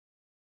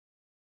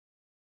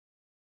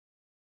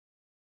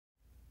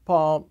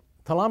Paul,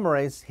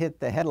 telomerase hit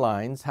the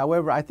headlines.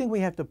 However, I think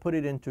we have to put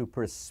it into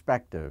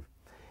perspective.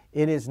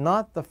 It is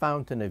not the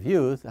fountain of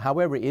youth.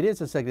 However, it is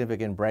a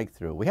significant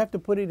breakthrough. We have to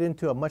put it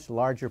into a much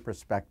larger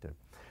perspective.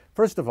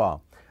 First of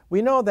all,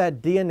 we know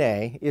that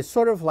DNA is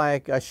sort of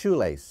like a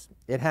shoelace.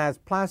 It has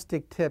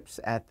plastic tips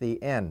at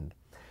the end.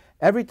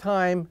 Every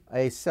time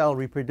a cell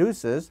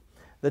reproduces,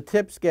 the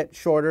tips get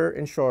shorter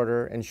and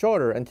shorter and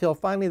shorter until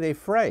finally they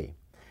fray.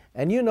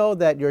 And you know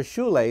that your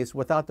shoelace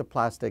without the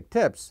plastic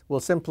tips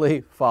will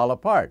simply fall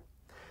apart.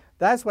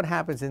 That's what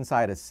happens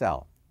inside a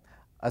cell.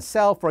 A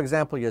cell, for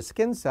example, your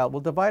skin cell,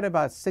 will divide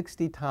about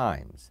 60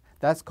 times.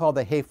 That's called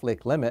the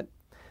Hayflick limit.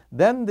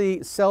 Then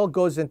the cell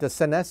goes into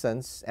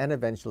senescence and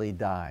eventually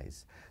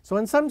dies. So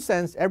in some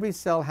sense, every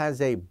cell has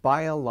a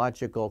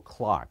biological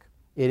clock.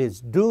 It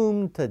is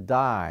doomed to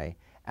die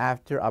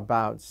after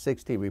about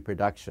 60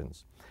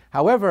 reproductions.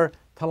 However,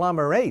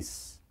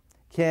 telomerase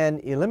can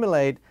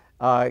eliminate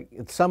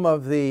some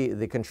of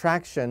the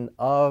contraction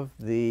of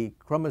the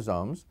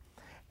chromosomes,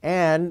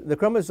 and the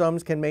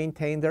chromosomes can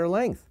maintain their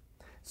length.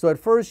 So at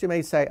first you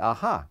may say,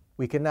 aha,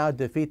 we can now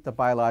defeat the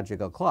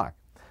biological clock,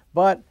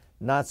 but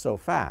not so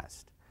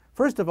fast.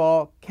 First of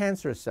all,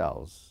 cancer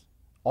cells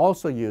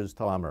also use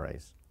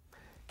telomerase.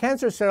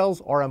 Cancer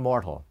cells are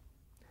immortal.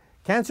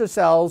 Cancer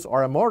cells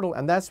are immortal,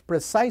 and that's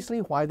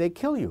precisely why they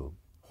kill you.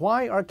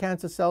 Why are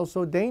cancer cells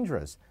so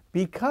dangerous?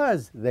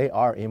 Because they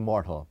are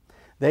immortal.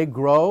 They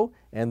grow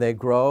and they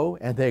grow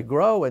and they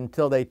grow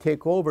until they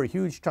take over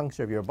huge chunks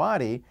of your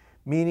body,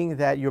 meaning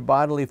that your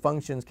bodily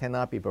functions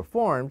cannot be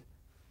performed,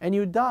 and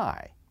you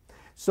die.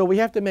 So we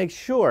have to make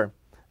sure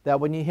that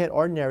when you hit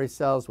ordinary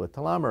cells with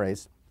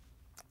telomerase,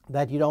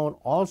 that you don't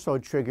also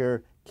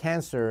trigger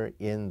cancer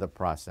in the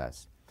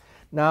process.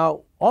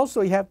 Now,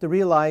 also you have to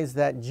realize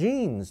that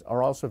genes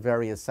are also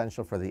very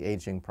essential for the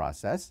aging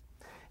process.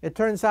 It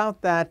turns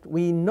out that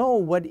we know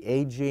what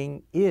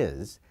aging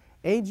is.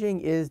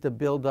 Aging is the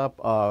buildup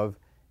of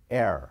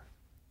error.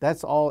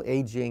 That's all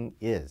aging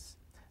is.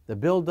 The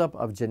buildup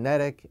of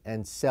genetic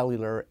and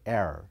cellular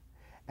error.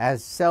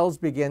 As cells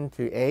begin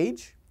to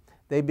age,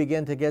 they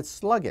begin to get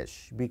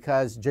sluggish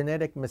because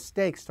genetic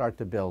mistakes start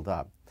to build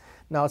up.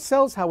 Now,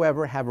 cells,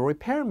 however, have a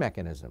repair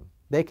mechanism.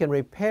 They can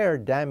repair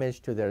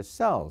damage to their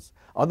cells.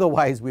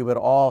 Otherwise, we would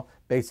all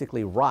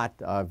basically rot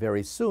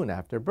very soon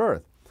after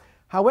birth.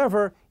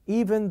 However,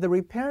 even the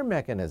repair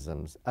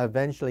mechanisms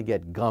eventually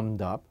get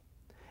gummed up,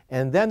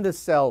 and then the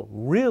cell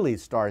really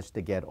starts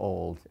to get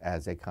old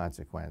as a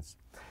consequence.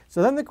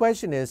 So then the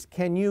question is,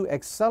 can you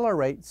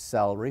accelerate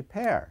cell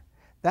repair?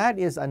 That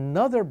is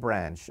another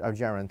branch of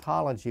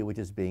gerontology which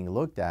is being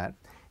looked at,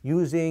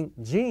 using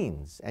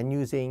genes and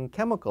using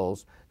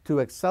chemicals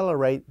to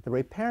accelerate the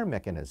repair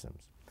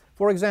mechanisms.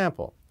 For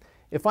example,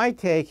 if I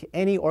take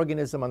any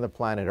organism on the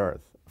planet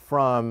Earth,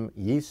 from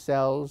yeast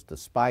cells to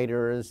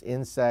spiders,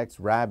 insects,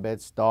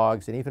 rabbits,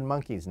 dogs, and even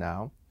monkeys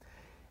now,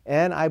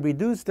 and I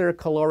reduce their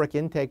caloric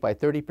intake by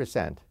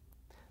 30%,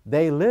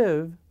 they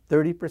live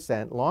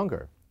 30%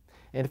 longer.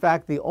 In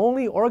fact, the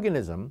only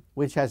organism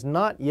which has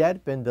not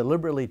yet been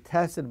deliberately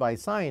tested by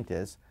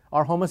scientists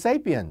are Homo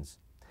sapiens.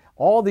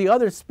 All the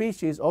other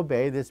species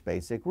obey this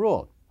basic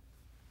rule.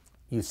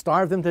 You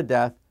starve them to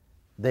death,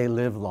 they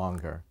live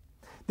longer.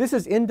 This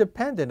is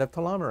independent of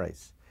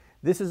telomerase.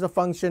 This is a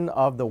function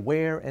of the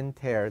wear and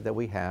tear that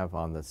we have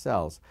on the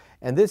cells.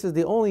 And this is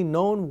the only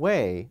known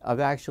way of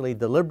actually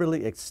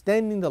deliberately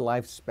extending the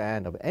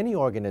lifespan of any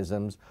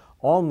organisms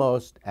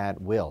almost at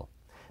will.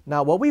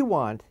 Now, what we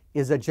want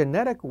is a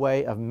genetic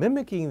way of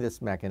mimicking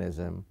this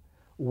mechanism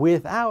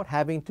without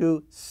having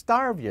to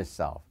starve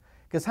yourself.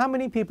 Because how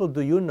many people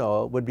do you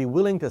know would be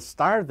willing to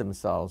starve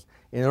themselves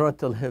in order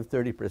to live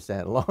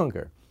 30%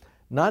 longer?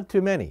 Not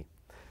too many.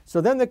 So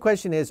then the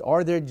question is,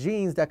 are there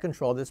genes that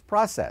control this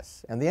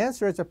process? And the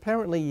answer is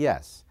apparently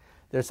yes.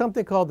 There's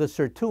something called the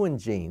sirtuin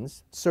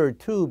genes,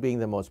 SIR2 being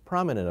the most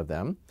prominent of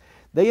them.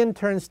 They in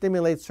turn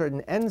stimulate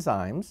certain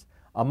enzymes,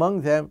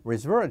 among them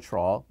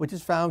resveratrol, which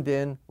is found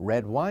in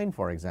red wine,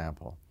 for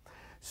example.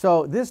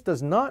 So this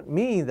does not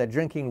mean that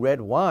drinking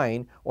red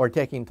wine or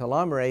taking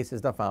telomerase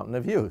is the fountain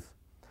of youth.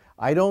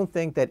 I don't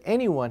think that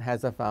anyone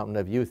has a fountain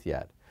of youth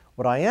yet.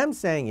 What I am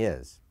saying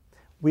is,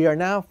 we are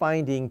now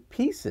finding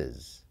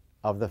pieces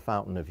of the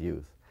fountain of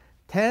youth,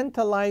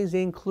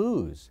 tantalizing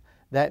clues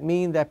that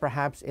mean that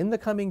perhaps in the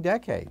coming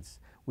decades,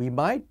 we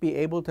might be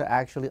able to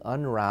actually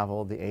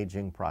unravel the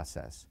aging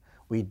process.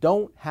 We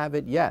don't have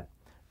it yet.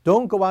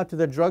 Don't go out to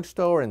the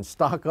drugstore and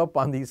stock up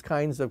on these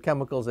kinds of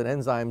chemicals and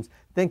enzymes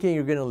thinking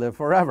you're going to live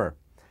forever.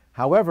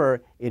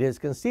 However, it is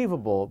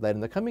conceivable that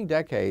in the coming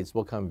decades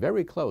we'll come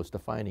very close to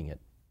finding it.